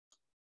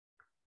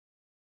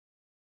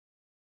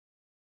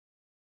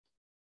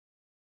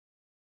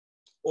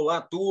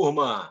Olá,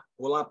 turma!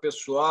 Olá,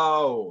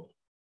 pessoal!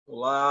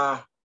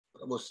 Olá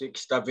para você que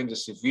está vendo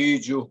esse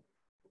vídeo.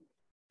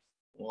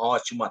 Uma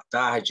ótima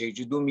tarde aí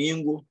de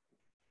domingo.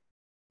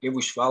 Quem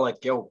vos fala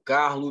aqui é o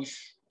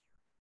Carlos.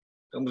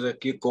 Estamos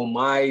aqui com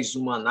mais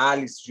uma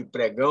análise de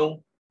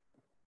pregão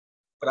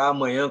para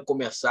amanhã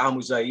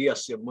começarmos aí a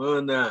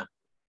semana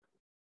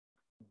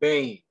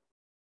bem.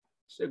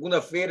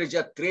 Segunda-feira,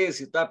 dia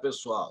 13, tá,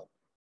 pessoal?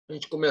 A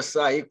gente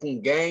começar aí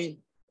com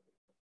gain,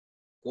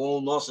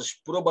 com nossas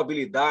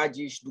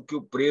probabilidades do que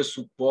o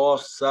preço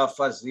possa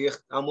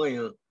fazer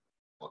amanhã,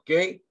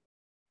 ok?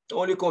 Então,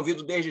 eu lhe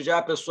convido desde já,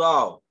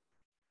 pessoal,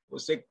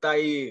 você que está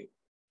aí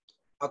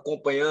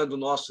acompanhando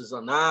nossas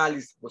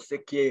análises, você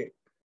que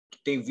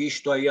tem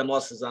visto aí as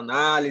nossas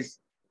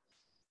análises,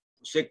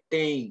 você que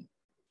tem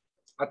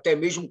até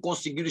mesmo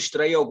conseguido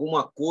extrair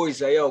alguma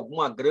coisa, aí,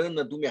 alguma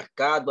grana do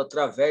mercado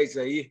através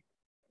aí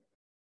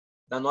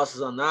das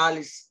nossas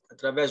análises,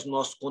 através do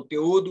nosso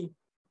conteúdo.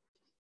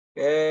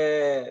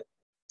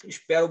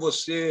 Espero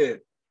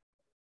você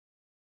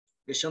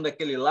deixando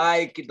aquele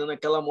like, dando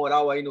aquela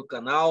moral aí no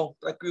canal,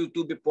 para que o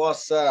YouTube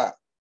possa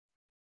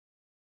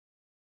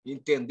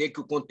entender que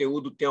o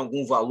conteúdo tem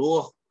algum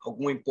valor,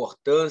 alguma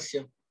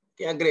importância,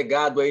 tem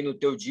agregado aí no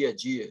teu dia a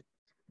dia.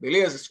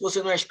 Beleza? Se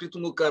você não é inscrito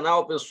no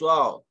canal,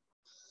 pessoal,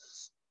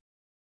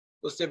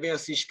 você venha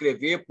se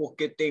inscrever,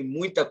 porque tem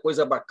muita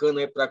coisa bacana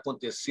aí para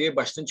acontecer,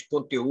 bastante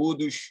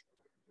conteúdos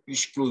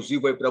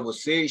exclusivos aí para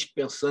vocês,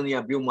 pensando em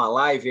abrir uma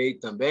live aí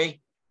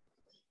também.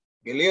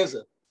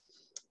 Beleza?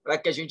 Para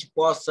que a gente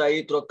possa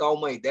aí trocar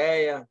uma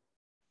ideia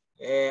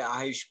a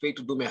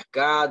respeito do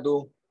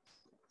mercado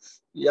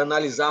e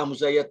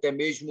analisarmos aí até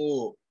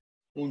mesmo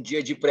um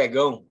dia de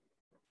pregão.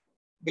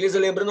 Beleza?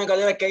 Lembrando a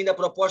galera que ainda a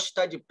proposta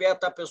está de pé,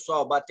 tá,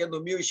 pessoal?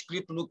 Batendo 1000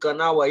 inscritos no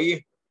canal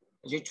aí,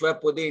 a gente vai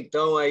poder,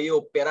 então, aí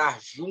operar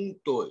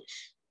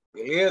juntos,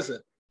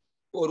 beleza?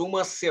 Por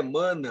uma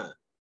semana.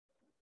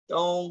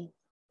 Então,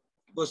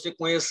 se você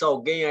conheça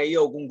alguém aí,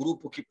 algum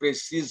grupo que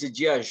precise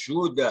de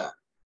ajuda,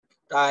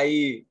 tá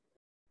aí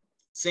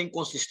sem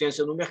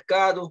consistência no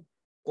mercado,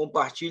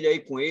 compartilha aí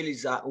com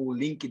eles o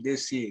link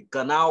desse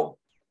canal.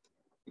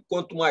 E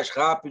quanto mais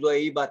rápido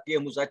aí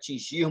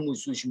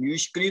atingirmos os 1000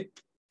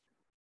 inscritos,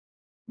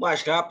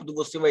 mais rápido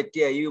você vai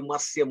ter aí uma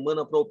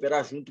semana para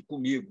operar junto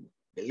comigo,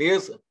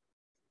 beleza?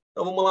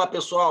 Então vamos lá,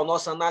 pessoal,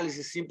 nossa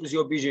análise simples e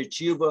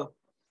objetiva,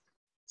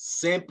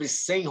 sempre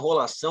sem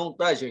enrolação,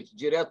 tá, gente?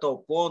 Direto ao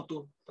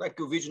ponto, para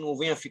que o vídeo não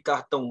venha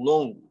ficar tão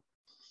longo.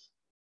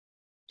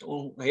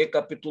 Então,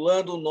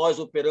 recapitulando, nós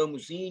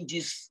operamos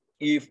índice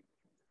e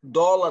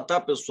dólar,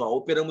 tá, pessoal?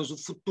 Operamos o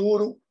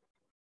futuro,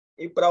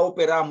 e para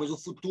operarmos o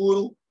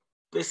futuro,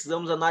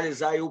 precisamos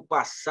analisar aí o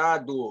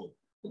passado,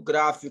 o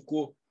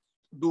gráfico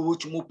do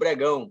último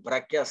pregão,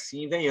 para que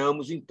assim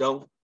venhamos,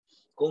 então,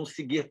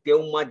 conseguir ter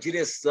uma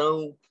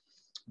direção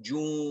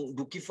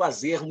do que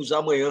fazermos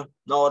amanhã,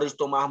 na hora de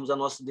tomarmos as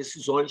nossas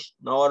decisões,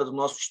 na hora dos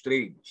nossos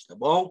trades, tá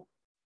bom?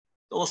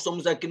 Então, nós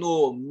estamos aqui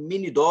no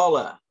mini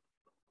dólar,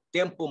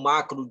 tempo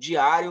macro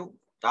diário,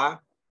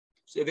 tá?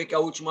 Você vê que a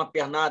última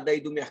pernada aí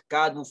do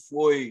mercado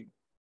foi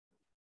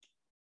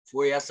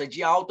essa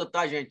de alta,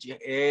 tá, gente?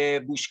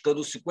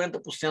 Buscando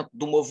 50%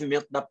 do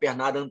movimento da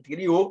pernada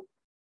anterior,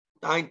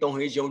 tá? Então,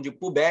 região de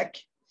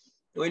pullback.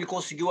 Então, ele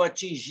conseguiu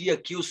atingir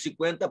aqui os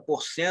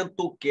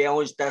 50%, que é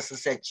onde está essa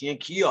setinha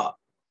aqui, ó.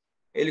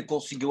 Ele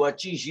conseguiu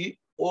atingir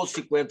os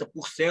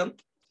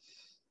 50%,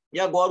 e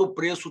agora o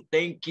preço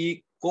tem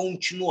que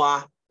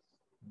continuar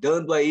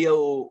dando aí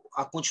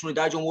a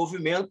continuidade ao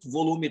movimento,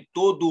 volume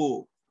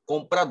todo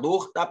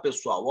comprador, tá,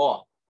 pessoal?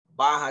 Ó,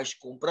 barras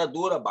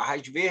compradora,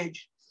 barras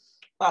verdes,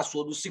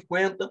 passou dos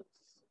 50,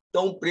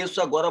 então o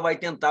preço agora vai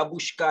tentar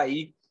buscar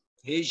aí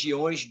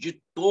regiões de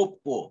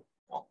topo,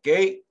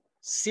 ok?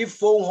 Se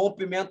for um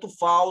rompimento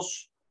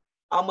falso,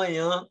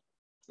 amanhã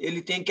ele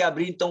tem que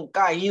abrir, então,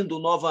 caindo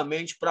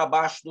novamente para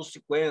baixo dos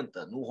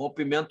 50, no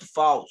rompimento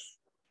falso,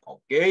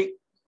 ok?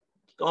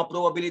 Então, a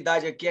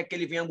probabilidade aqui é que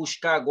ele venha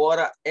buscar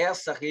agora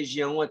essa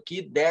região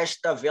aqui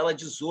desta vela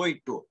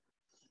 18,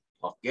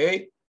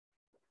 ok?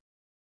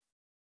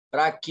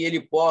 Para que ele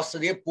possa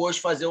depois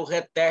fazer o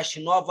reteste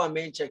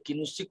novamente aqui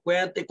no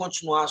 50 e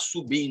continuar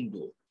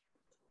subindo.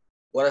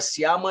 Agora,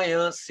 se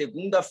amanhã,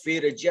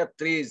 segunda-feira, dia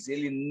 13,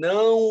 ele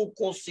não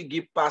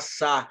conseguir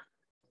passar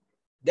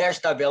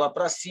desta vela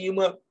para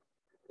cima,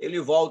 ele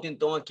volta,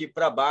 então, aqui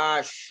para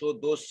baixo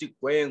dos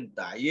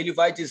 50. E ele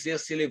vai dizer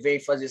se ele vem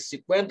fazer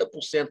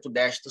 50%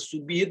 desta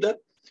subida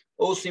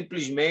ou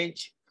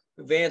simplesmente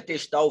venha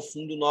testar o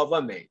fundo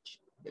novamente.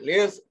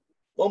 Beleza?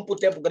 Vamos para o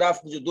tempo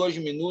gráfico de 2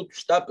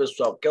 minutos, tá,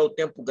 pessoal? Que é o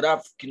tempo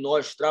gráfico que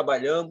nós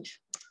trabalhamos.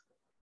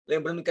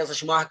 Lembrando que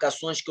essas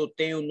marcações que eu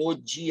tenho no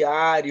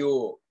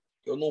diário,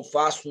 eu não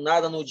faço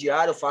nada no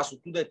diário, eu faço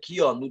tudo aqui,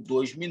 ó, no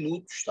 2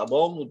 minutos, tá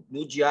bom?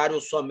 No diário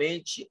eu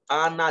somente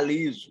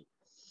analiso.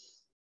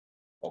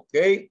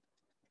 Ok?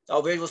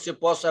 Talvez você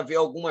possa ver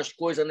algumas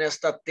coisas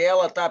nesta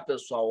tela, tá,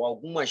 pessoal?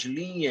 Algumas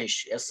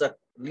linhas, essa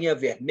linha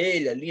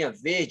vermelha, linha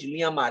verde,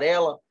 linha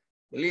amarela.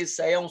 Beleza?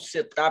 Isso aí é um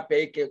setup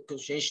aí que a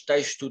gente está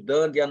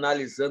estudando e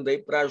analisando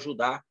aí para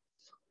ajudar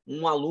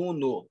um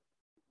aluno,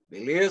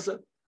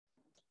 beleza?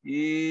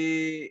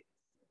 E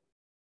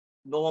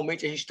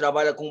normalmente a gente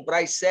trabalha com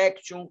price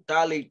action,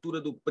 tá? Leitura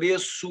do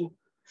preço,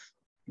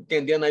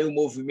 entendendo aí o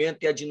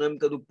movimento e a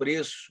dinâmica do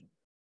preço,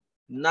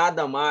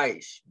 nada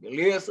mais,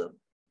 beleza?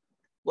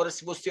 Agora,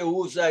 se você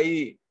usa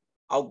aí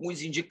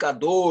alguns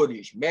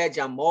indicadores,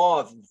 média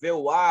móvel,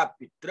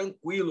 VWAP,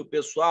 tranquilo,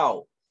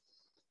 pessoal,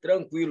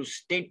 tranquilo.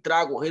 Se tem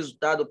trago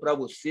resultado para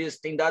você,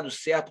 se tem dado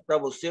certo para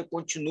você,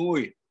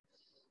 continue.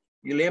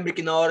 E lembre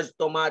que na hora de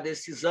tomar a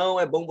decisão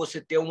é bom você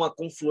ter uma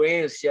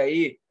confluência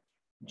aí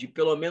de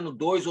pelo menos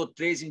 2 ou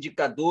 3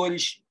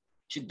 indicadores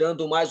te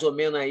dando mais ou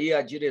menos aí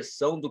a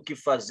direção do que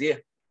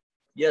fazer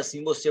e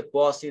assim você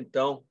possa,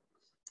 então,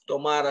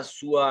 tomar a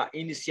sua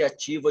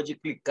iniciativa de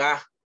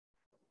clicar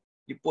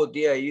e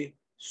poder aí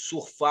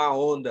surfar a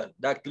onda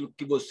daquilo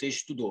que você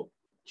estudou.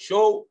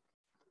 Show?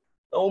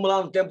 Então, vamos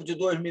lá no tempo de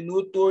 2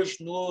 minutos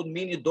no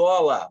mini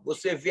dólar.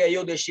 Você vê aí,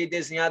 eu deixei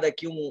desenhado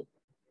aqui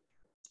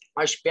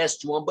uma espécie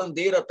de uma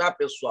bandeira, tá,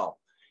 pessoal?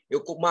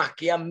 Eu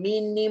marquei a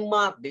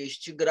mínima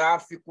deste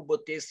gráfico,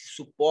 botei esse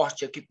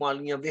suporte aqui com a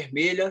linha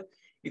vermelha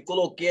e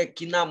coloquei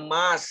aqui na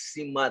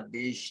máxima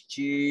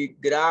deste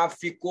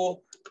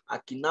gráfico,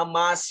 aqui na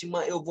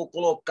máxima, eu vou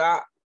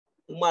colocar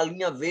uma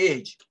linha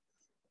verde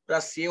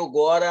para ser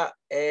agora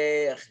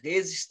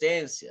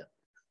resistência.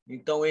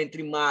 Então,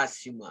 entre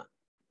máxima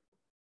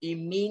e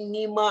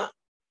mínima,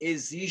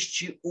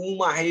 existe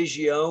uma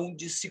região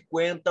de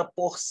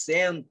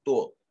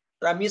 50%.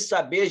 Para mim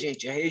saber,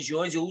 gente, as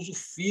regiões eu uso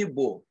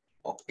FIBO,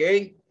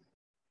 ok?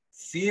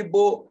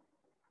 FIBO,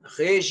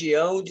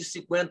 região de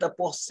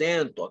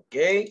 50%,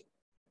 ok?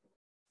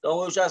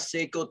 Então, eu já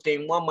sei que eu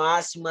tenho uma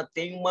máxima,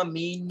 tenho uma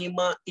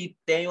mínima e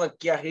tenho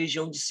aqui a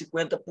região de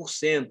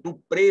 50%. O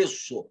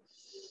preço,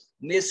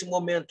 nesse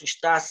momento,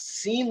 está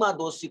acima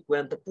dos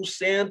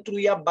 50%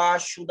 e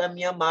abaixo da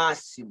minha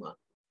máxima.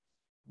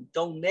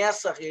 Então,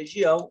 nessa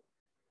região,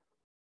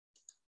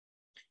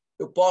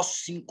 eu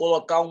posso sim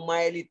colocar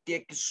uma LT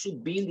aqui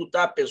subindo,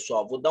 tá,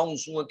 pessoal? Vou dar um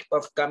zoom aqui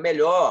para ficar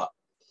melhor.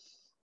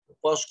 Eu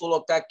posso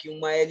colocar aqui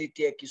uma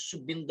LT aqui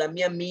subindo da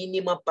minha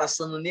mínima,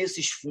 passando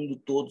nesses fundos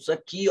todos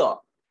aqui, ó.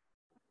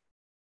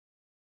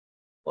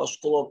 Posso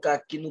colocar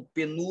aqui no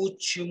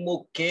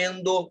penúltimo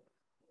candle,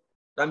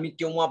 para me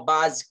ter uma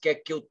base que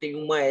aqui eu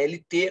tenho uma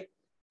LT.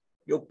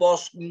 Eu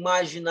posso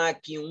imaginar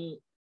aqui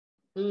um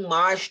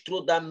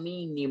mastro da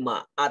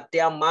mínima até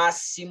a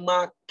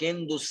máxima,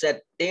 candle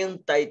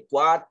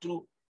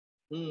 74,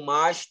 um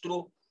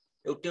mastro.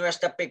 Eu tenho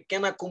esta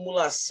pequena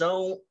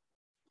acumulação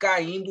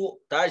caindo,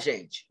 tá,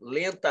 gente?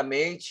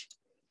 Lentamente,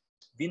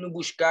 vindo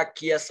buscar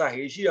aqui essa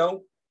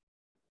região.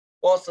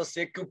 Possa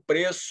ser que o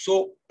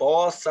preço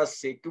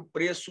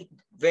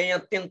venha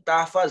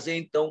tentar fazer,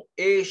 então,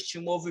 este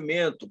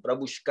movimento para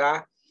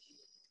buscar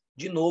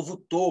de novo o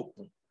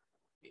topo,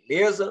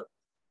 beleza?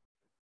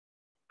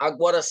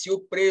 Agora, se o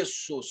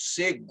preço,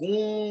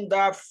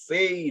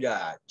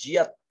 segunda-feira,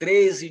 dia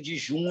 13 de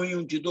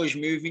junho de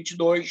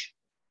 2022,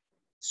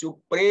 se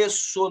o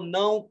preço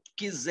não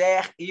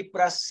quiser ir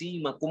para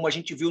cima, como a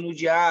gente viu no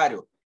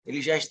diário,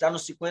 ele já está no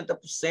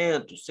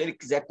 50%. Se ele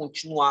quiser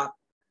continuar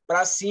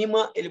para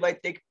cima, ele vai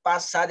ter que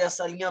passar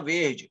dessa linha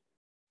verde.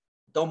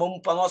 Então,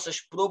 vamos para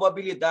nossas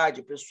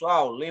probabilidades,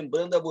 pessoal.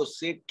 Lembrando a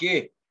você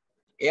que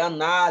é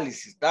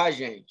análise, tá,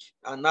 gente?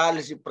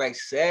 Análise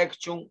price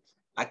action.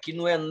 Aqui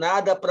não é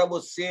nada para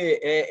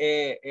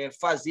você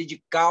fazer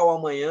de cal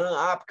amanhã.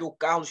 Ah, porque o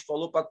Carlos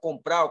falou para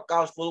comprar, o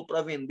Carlos falou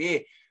para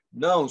vender.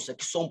 Não, isso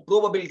aqui são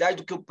probabilidades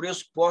do que o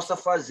preço possa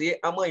fazer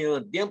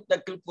amanhã, dentro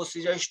daquilo que você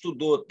já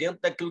estudou,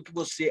 dentro daquilo que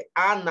você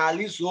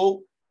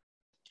analisou.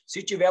 Se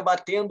estiver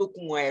batendo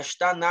com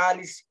esta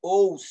análise,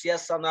 ou se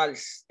essa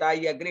análise está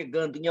aí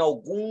agregando em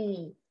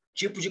algum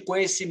tipo de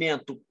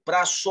conhecimento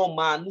para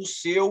somar no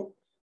seu,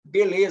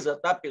 beleza,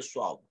 tá,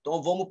 pessoal?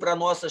 Então, vamos para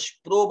nossas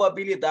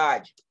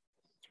probabilidades.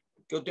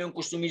 Que eu tenho o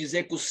costume de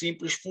dizer que o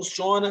simples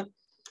funciona,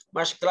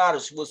 mas, claro,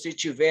 se você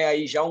tiver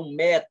aí já um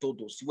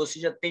método, se você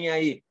já tem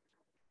aí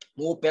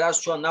um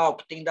operacional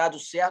que tem dado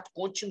certo,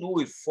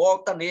 continue,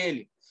 foca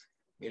nele,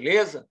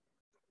 beleza?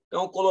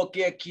 Então, eu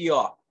coloquei aqui,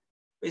 ó,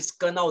 esse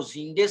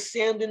canalzinho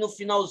descendo e no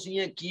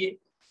finalzinho aqui,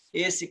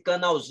 esse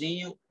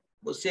canalzinho,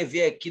 você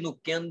vê aqui no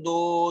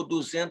candle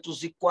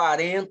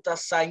 240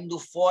 saindo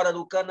fora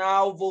do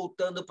canal,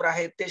 voltando para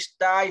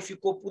retestar e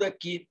ficou por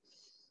aqui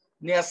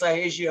nessa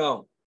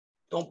região.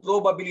 Então,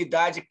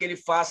 probabilidade é que ele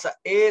faça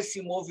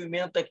esse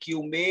movimento aqui,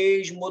 o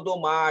mesmo do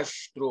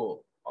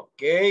mastro,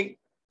 ok?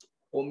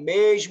 O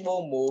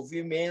mesmo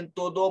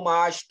movimento do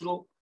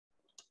mastro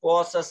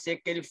possa ser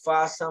que ele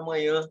faça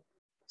amanhã,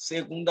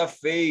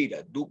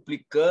 segunda-feira,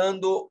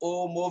 duplicando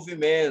o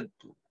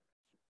movimento.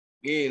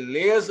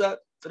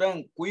 Beleza?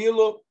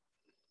 Tranquilo?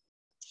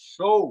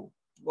 Show!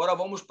 Agora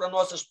vamos para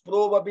nossas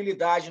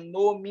probabilidades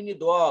no mini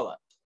dólar.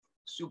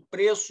 Se o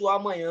preço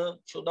amanhã,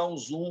 deixa eu dar um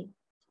zoom,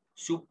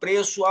 se o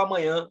preço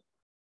amanhã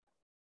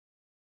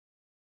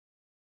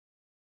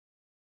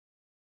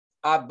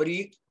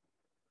abrir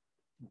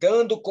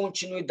dando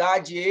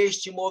continuidade a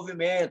este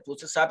movimento,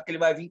 você sabe que ele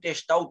vai vir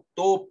testar o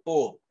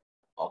topo,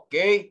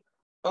 ok?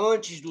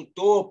 antes do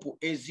topo,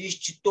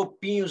 existe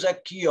topinhos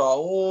aqui, ó,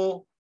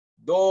 1,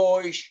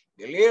 2,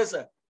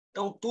 beleza?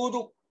 Então,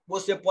 tudo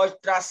você pode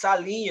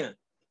traçar linha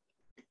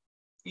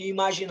e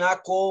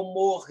imaginar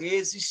como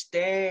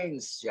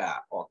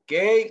resistência,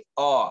 ok?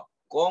 Ó,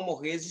 como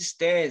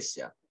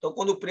resistência. Então,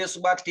 quando o preço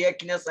bater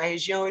aqui nessa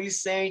região, ele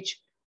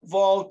sente,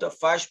 volta,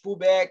 faz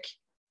pullback,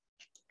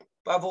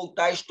 para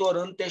voltar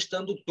estourando,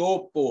 testando o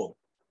topo.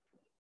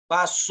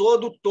 Passou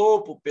do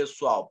topo,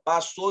 pessoal.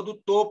 Passou do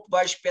topo,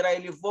 vai esperar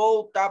ele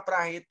voltar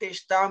para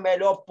retestar. O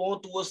melhor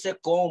ponto você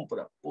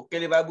compra, porque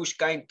ele vai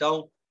buscar,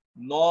 então,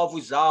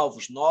 novos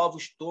alvos,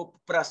 novos topos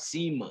para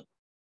cima.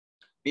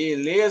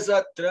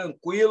 Beleza?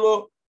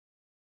 Tranquilo?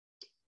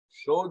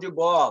 Show de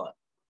bola.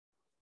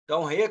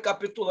 Então,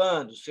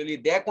 recapitulando, se ele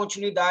der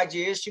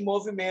continuidade a este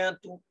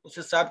movimento,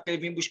 você sabe que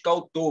ele vem buscar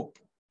o topo.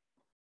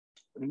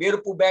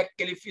 Primeiro pullback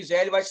que ele fizer,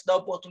 ele vai te dar a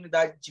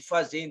oportunidade de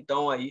fazer,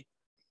 então, aí,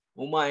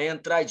 uma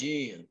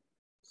entradinha.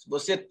 Se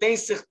você tem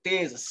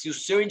certeza, se o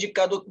seu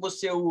indicador que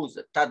você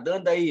usa está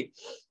dando aí,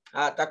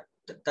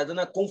 tá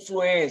dando a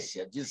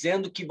confluência,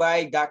 dizendo que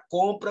vai dar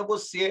compra,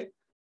 você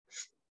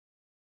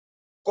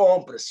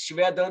compra. Se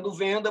estiver dando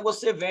venda,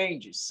 você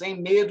vende, sem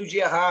medo de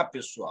errar,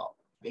 pessoal.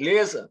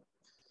 Beleza?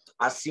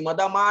 Acima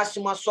da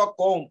máxima, só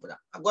compra.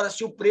 Agora,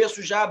 se o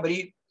preço já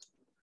abrir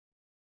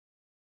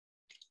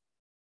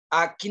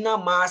aqui na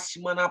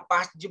máxima, na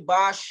parte de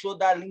baixo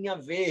da linha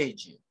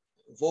verde,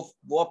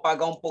 vou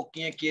apagar um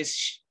pouquinho aqui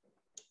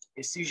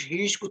esses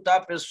riscos, tá,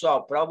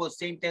 pessoal? Para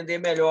você entender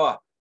melhor.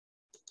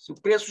 Se o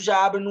preço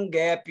já abre num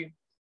gap,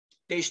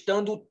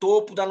 testando o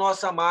topo da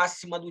nossa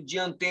máxima do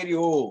dia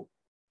anterior,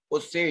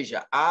 ou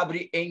seja,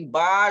 abre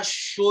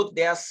embaixo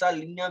dessa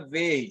linha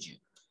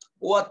verde,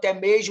 ou até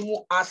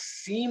mesmo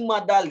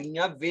acima da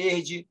linha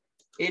verde,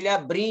 ele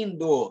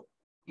abrindo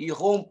e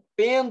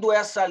rompendo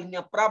essa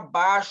linha para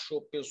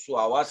baixo,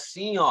 pessoal,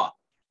 assim, ó,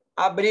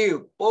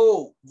 abriu,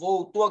 pô,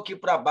 voltou aqui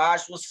para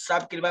baixo, você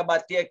sabe que ele vai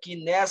bater aqui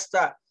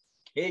nesta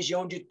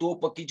região de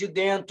topo aqui de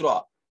dentro,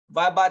 ó,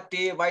 vai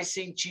bater, vai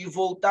sentir,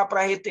 voltar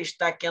para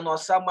retestar aqui a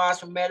nossa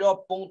máxima, melhor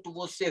ponto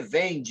você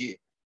vende.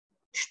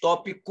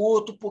 Stop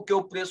curto, porque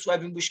o preço vai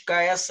vir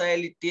buscar essa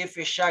LT,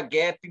 fechar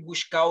gap e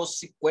buscar os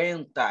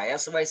 50.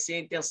 Essa vai ser a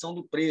intenção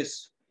do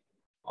preço,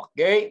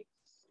 ok?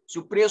 Se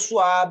o preço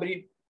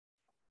abre,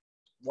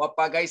 vou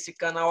apagar esse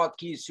canal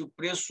aqui, se o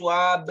preço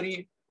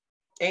abre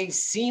em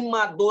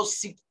cima dos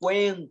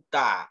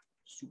 50,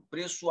 se o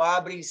preço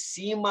abre em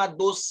cima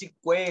dos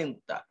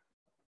 50,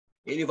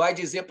 ele vai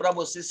dizer para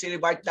você se ele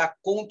vai dar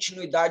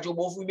continuidade ao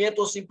movimento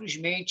ou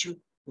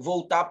simplesmente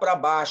voltar para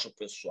baixo,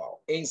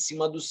 pessoal. Em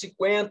cima dos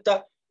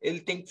 50, ele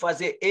tem que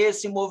fazer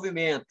esse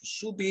movimento,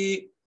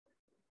 subir,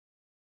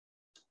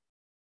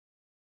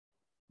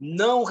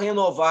 não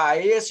renovar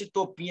esse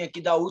topinho aqui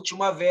da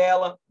última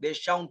vela,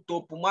 deixar um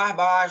topo mais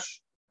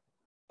baixo,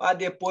 para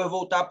depois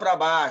voltar para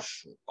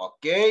baixo,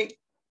 ok?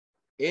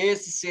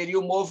 Esse seria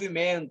o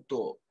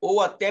movimento, ou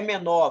até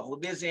menor. Vou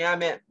desenhar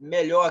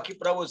melhor aqui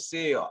para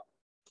você, ó.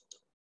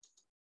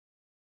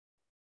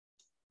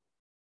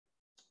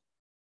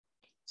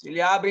 Se ele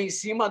abre em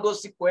cima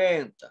dos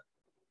 50,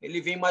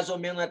 ele vem mais ou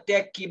menos até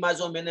aqui, mais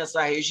ou menos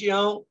nessa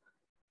região,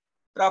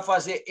 para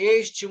fazer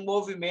este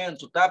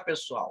movimento, tá,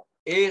 pessoal?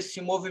 Esse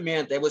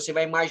movimento. Aí você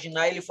vai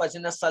imaginar ele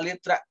fazendo essa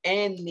letra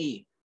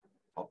N,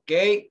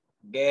 ok?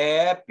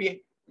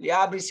 Gap, ele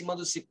abre em cima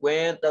dos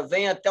 50,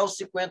 vem até os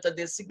 50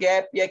 desse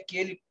gap e aqui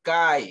ele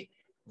cai.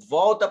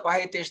 Volta para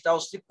retestar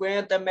os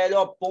 50,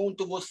 melhor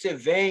ponto você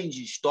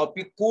vende.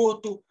 Stop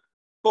curto,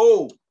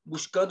 ou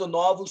buscando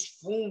novos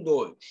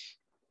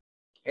fundos.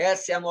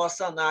 Essa é a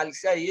nossa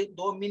análise aí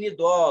do mini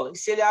dólar. E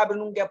se ele abre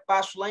num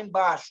gapaço lá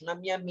embaixo, na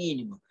minha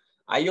mínima,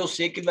 aí eu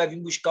sei que ele vai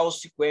vir buscar os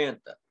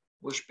 50.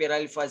 Vou esperar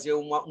ele fazer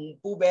um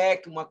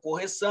pullback, uma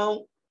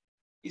correção,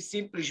 e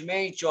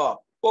simplesmente, ó,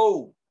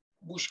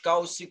 buscar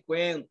os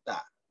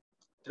 50.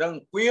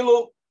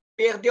 Tranquilo?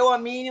 Perdeu a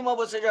mínima,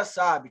 você já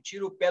sabe.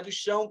 Tira o pé do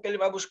chão, que ele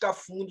vai buscar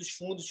fundos.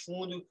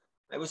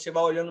 Aí você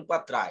vai olhando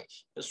para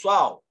trás.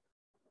 Pessoal,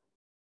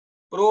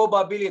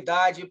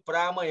 probabilidade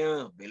para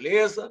amanhã,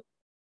 beleza?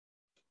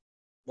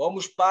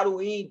 Vamos para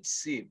o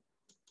índice.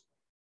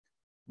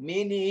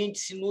 Mini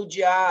índice no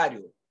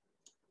diário.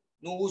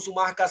 Não uso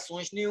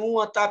marcações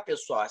nenhuma, tá,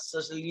 pessoal?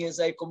 Essas linhas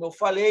aí, como eu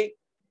falei,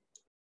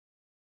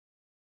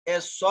 é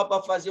só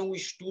para fazer um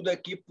estudo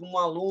aqui para um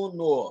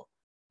aluno,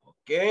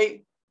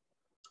 ok?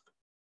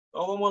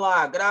 Então, vamos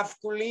lá.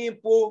 Gráfico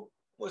limpo.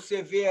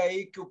 Você vê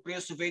aí que o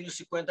preço veio nos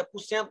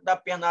 50%, da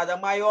pernada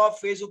maior,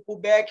 fez o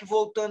pullback,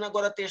 voltando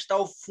agora a testar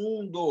o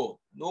fundo.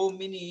 No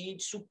mini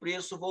índice, o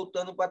preço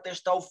voltando para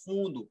testar o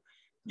fundo.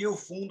 E o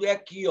fundo é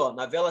aqui, ó,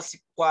 na vela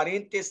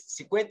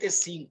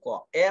 55,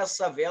 ó,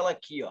 essa vela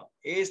aqui, ó,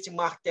 esse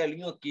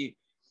martelinho aqui.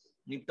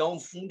 Então, o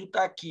fundo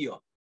está aqui, ó.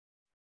 O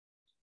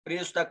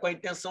preço está com a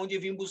intenção de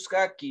vir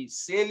buscar aqui.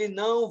 Se ele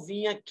não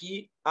vir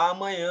aqui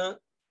amanhã,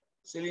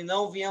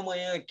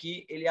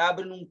 ele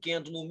abre num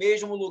candle no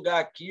mesmo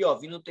lugar aqui, ó,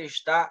 vindo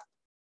testar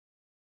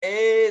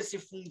esse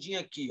fundinho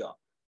aqui, ó,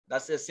 da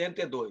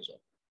 62, ó.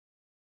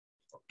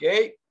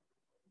 Ok?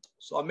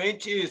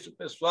 Somente isso,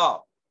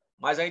 pessoal.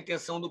 Mas a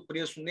intenção do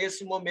preço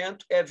nesse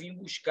momento é vir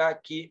buscar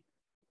aqui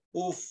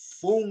o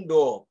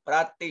fundo,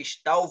 para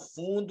testar o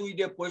fundo e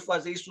depois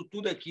fazer isso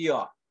tudo aqui,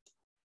 ó.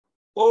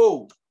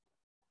 Ou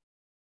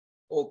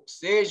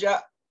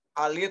seja,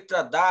 a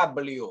letra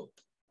W,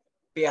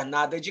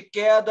 pernada de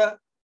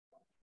queda,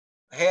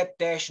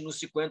 reteste no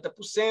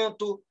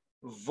 50%,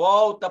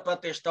 volta para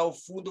testar o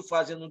fundo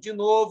fazendo de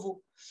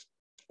novo,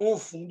 um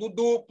fundo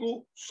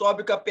duplo,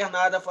 sobe com a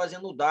pernada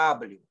fazendo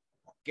W,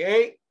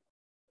 ok?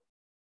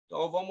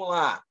 Então, vamos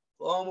lá.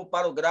 Vamos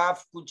para o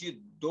gráfico de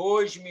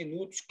 2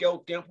 minutos, que é o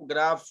tempo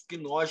gráfico que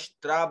nós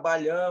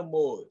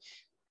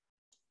trabalhamos.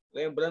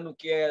 Lembrando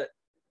que é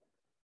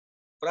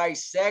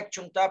price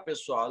action, tá,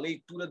 pessoal? A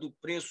leitura do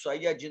preço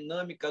aí, a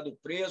dinâmica do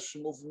preço,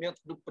 o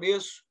movimento do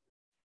preço,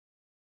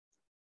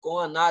 com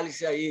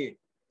análise aí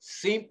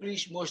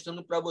simples,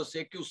 mostrando para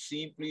você que o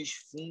simples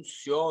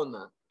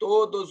funciona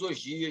todos os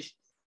dias.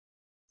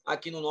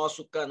 Aqui no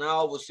nosso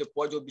canal, você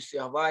pode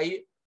observar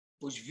aí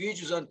os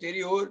vídeos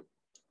anteriores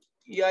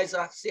e as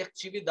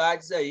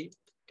assertividades aí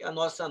que a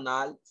nossa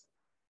análise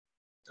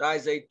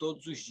traz aí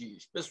todos os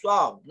dias.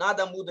 Pessoal,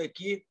 nada muda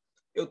aqui.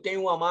 Eu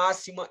tenho uma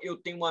máxima, eu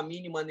tenho uma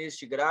mínima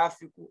neste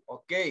gráfico,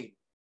 ok?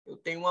 Eu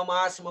tenho uma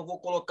máxima, vou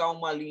colocar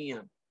uma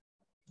linha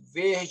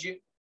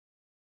verde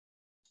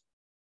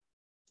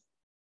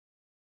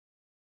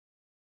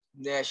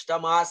nesta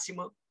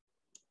máxima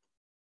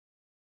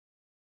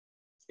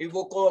e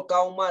vou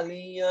colocar uma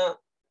linha,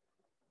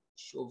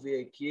 deixa eu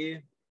ver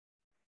aqui,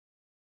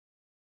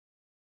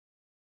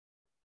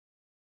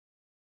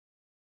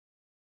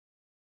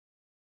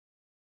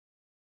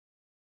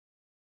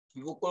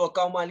 e vou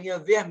colocar uma linha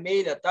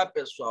vermelha, tá,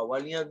 pessoal? A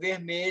linha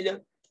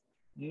vermelha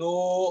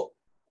no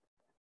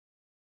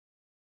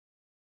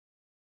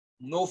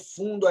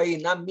fundo aí,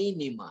 na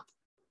mínima.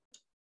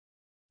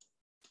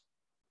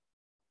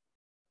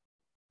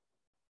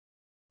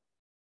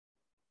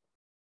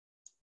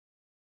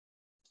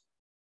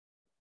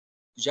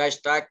 Já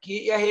está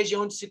aqui, e a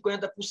região de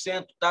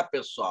 50%, tá,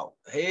 pessoal?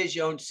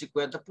 Região de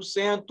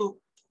 50%,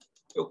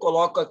 eu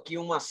coloco aqui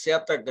uma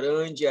seta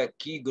grande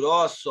aqui,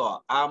 grossa,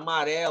 ó,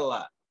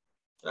 amarela,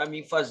 para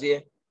mim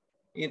fazer.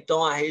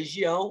 Então, a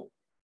região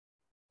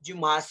de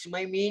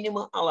máxima e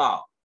mínima, olha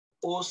lá,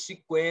 ó, os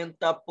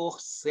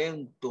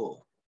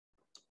 50%.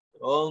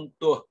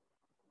 Pronto.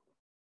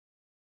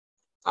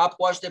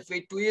 Após ter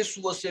feito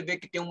isso, você vê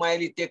que tem uma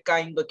LT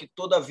caindo aqui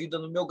toda a vida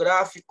no meu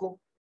gráfico,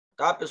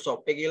 tá, pessoal?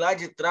 Peguei lá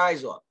de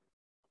trás, ó,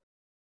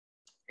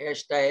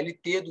 esta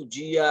LT do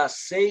dia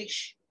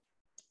 6,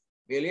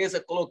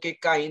 beleza? Coloquei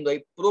caindo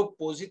aí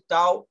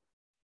proposital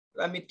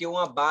para me ter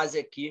uma base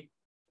aqui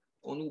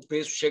quando o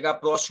preço chegar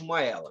próximo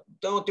a ela.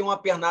 Então, eu tenho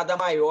uma pernada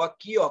maior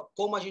aqui, ó,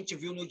 como a gente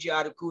viu no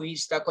diário que o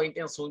índice está com a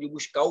intenção de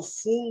buscar o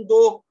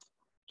fundo,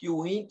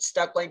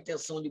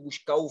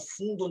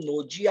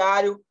 no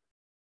diário.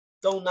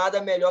 Então, nada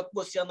melhor que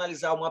você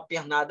analisar uma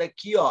pernada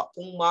aqui, ó,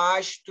 um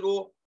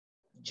mastro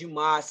de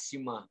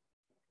máxima,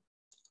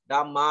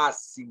 da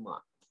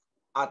máxima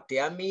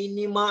até a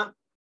mínima,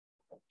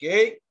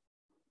 ok?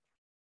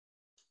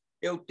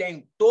 Eu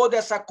tenho toda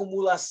essa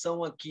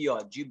acumulação aqui,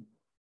 ó, de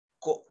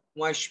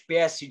uma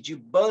espécie de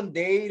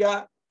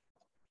bandeira,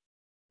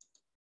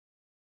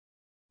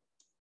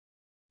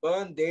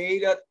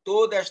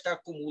 toda esta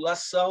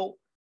acumulação.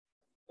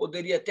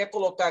 Poderia até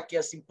colocar aqui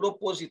assim,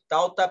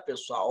 proposital, tá,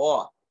 pessoal?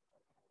 Ó,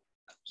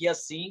 aqui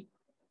assim.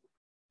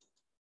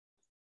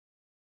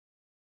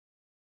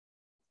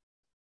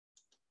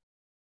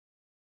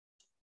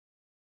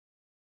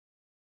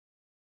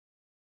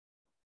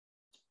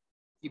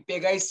 E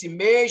pegar esse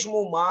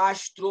mesmo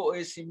mastro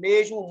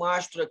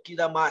aqui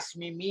da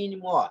máxima e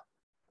mínimo, ó,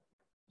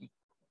 e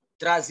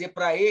trazer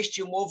para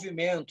este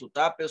movimento,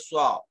 tá,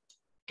 pessoal?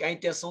 Que a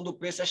intenção do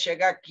preço é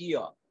chegar aqui,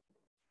 ó,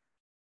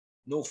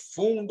 no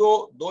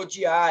fundo do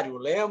diário,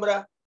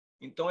 lembra?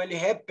 Então, ele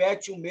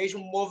repete o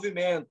mesmo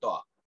movimento,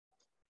 ó.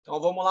 Então,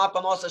 vamos lá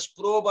para nossas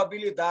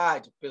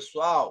probabilidades,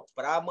 pessoal,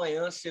 para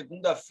amanhã,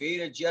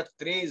 segunda-feira, dia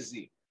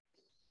 13.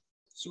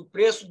 Se o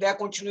preço der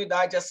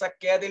continuidade a essa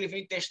queda, ele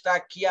vem testar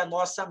aqui a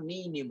nossa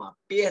mínima.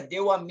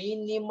 Perdeu a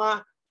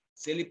mínima.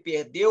 Se ele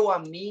perdeu a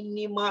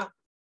mínima,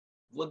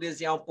 vou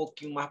desenhar um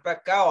pouquinho mais para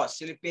cá. Ó.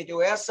 Se ele perdeu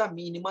essa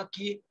mínima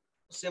aqui,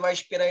 você vai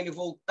esperar ele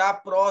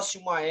voltar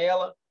próximo a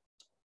ela.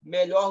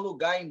 Melhor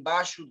lugar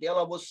embaixo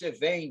dela você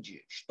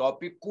vende.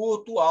 Stop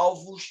curto,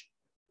 alvos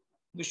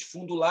nos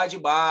fundos lá de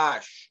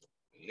baixo.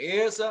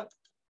 Beleza?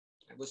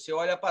 Aí você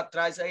olha para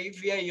trás aí e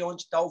vê aí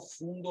onde está o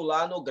fundo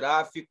lá no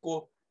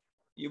gráfico.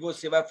 E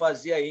você vai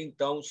fazer aí,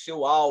 então, o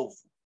seu alvo.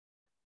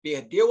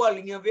 Perdeu a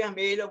linha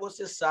vermelha,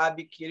 você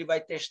sabe que ele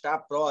vai testar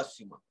a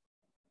próxima.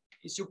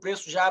 E se o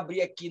preço já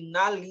abrir aqui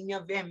na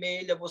linha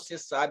vermelha, você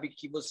sabe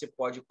que você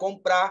pode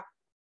comprar,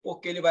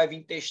 porque ele vai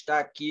vir testar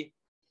aqui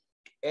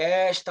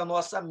esta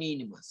nossa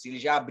mínima. Se ele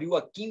já abriu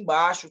aqui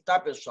embaixo, tá,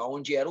 pessoal?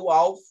 Onde era o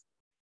alvo.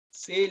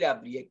 Se ele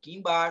abrir aqui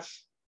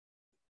embaixo,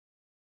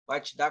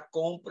 vai te dar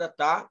compra,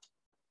 tá?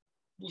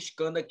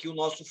 Buscando aqui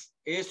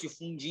esse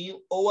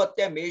fundinho, ou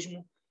até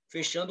mesmo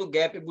fechando o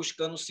gap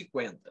buscando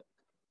 50.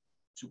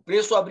 Se o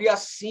preço abrir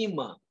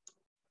acima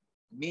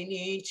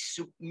mini índice.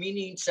 Se o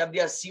mini índice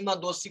abrir acima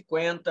do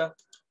 50,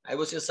 aí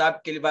você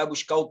sabe que ele vai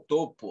buscar o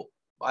topo.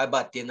 Vai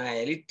bater na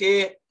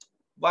LT,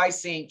 vai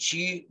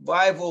sentir,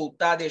 vai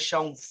voltar a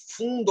deixar um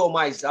fundo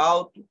mais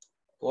alto,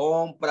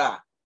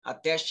 compra,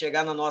 até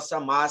chegar na nossa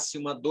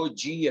máxima do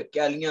dia, que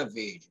é a linha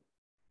verde.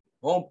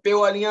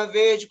 Rompeu a linha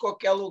verde,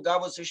 qualquer lugar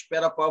você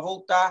espera para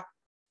voltar,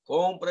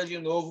 compra de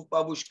novo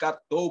para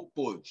buscar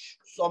topos.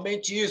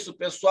 Somente isso,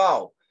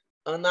 pessoal.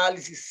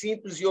 Análise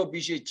simples e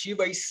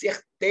objetiva e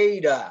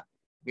certeira,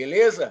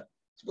 beleza?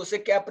 Se você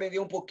quer aprender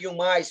um pouquinho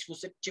mais, se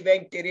você tiver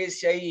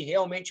interesse aí em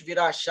realmente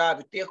virar a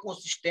chave, ter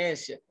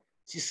consistência,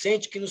 se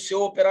sente que no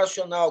seu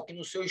operacional, que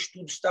no seu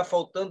estudo está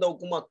faltando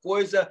alguma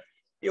coisa,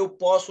 eu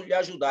posso lhe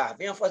ajudar.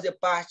 Venha fazer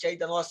parte aí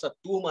da nossa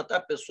turma, tá,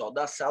 pessoal?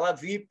 Da sala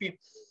VIP,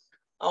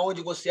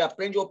 onde você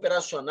aprende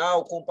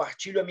operacional,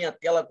 compartilho a minha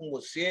tela com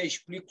você,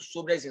 explico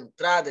sobre as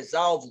entradas,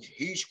 alvos,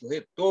 risco,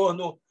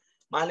 retorno,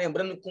 mas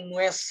lembrando que não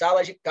é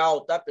sala de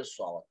cal, tá,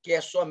 pessoal? Aqui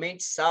é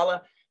somente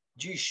sala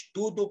de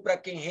estudo para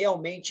quem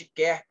realmente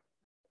quer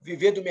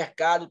viver do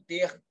mercado,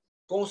 ter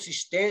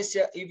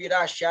consistência e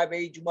virar a chave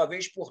aí de uma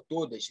vez por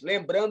todas.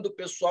 Lembrando,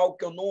 pessoal,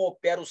 que eu não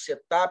opero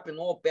setup,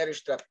 não opero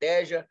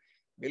estratégia,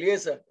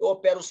 beleza? Eu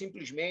opero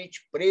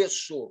simplesmente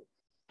preço.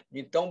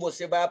 Então,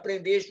 você vai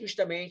aprender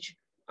justamente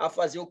a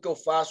fazer o que eu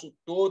faço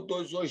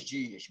todos os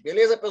dias.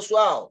 Beleza,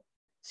 pessoal?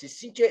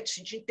 Se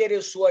te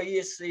interessou aí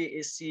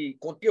esse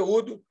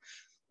conteúdo,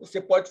 você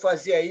pode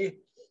fazer aí,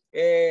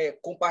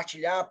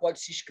 compartilhar, pode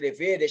se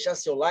inscrever, deixar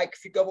seu like,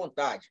 fica à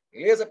vontade.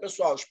 Beleza,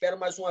 pessoal? Espero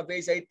mais uma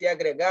vez aí ter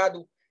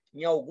agregado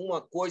em alguma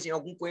coisa, em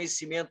algum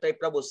conhecimento aí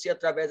para você,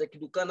 através aqui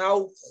do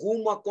canal,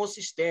 rumo à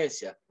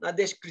consistência. Na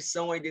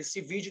descrição aí desse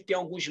vídeo tem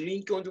alguns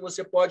links onde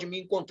você pode me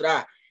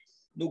encontrar.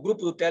 No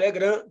grupo do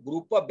Telegram,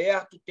 grupo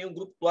aberto, tem um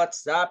grupo do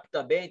WhatsApp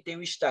também, tem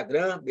o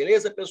Instagram,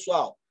 beleza,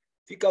 pessoal?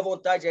 Fica à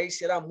vontade aí,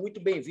 será muito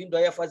bem-vindo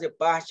aí a fazer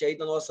parte aí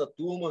da nossa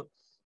turma,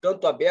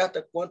 tanto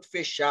aberta quanto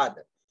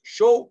fechada.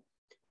 Show?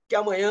 Que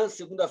amanhã,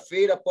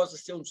 segunda-feira, possa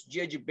ser um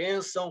dia de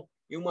bênção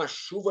e uma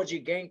chuva de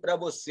gain para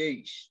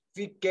vocês.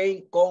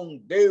 Fiquem com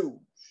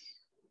Deus!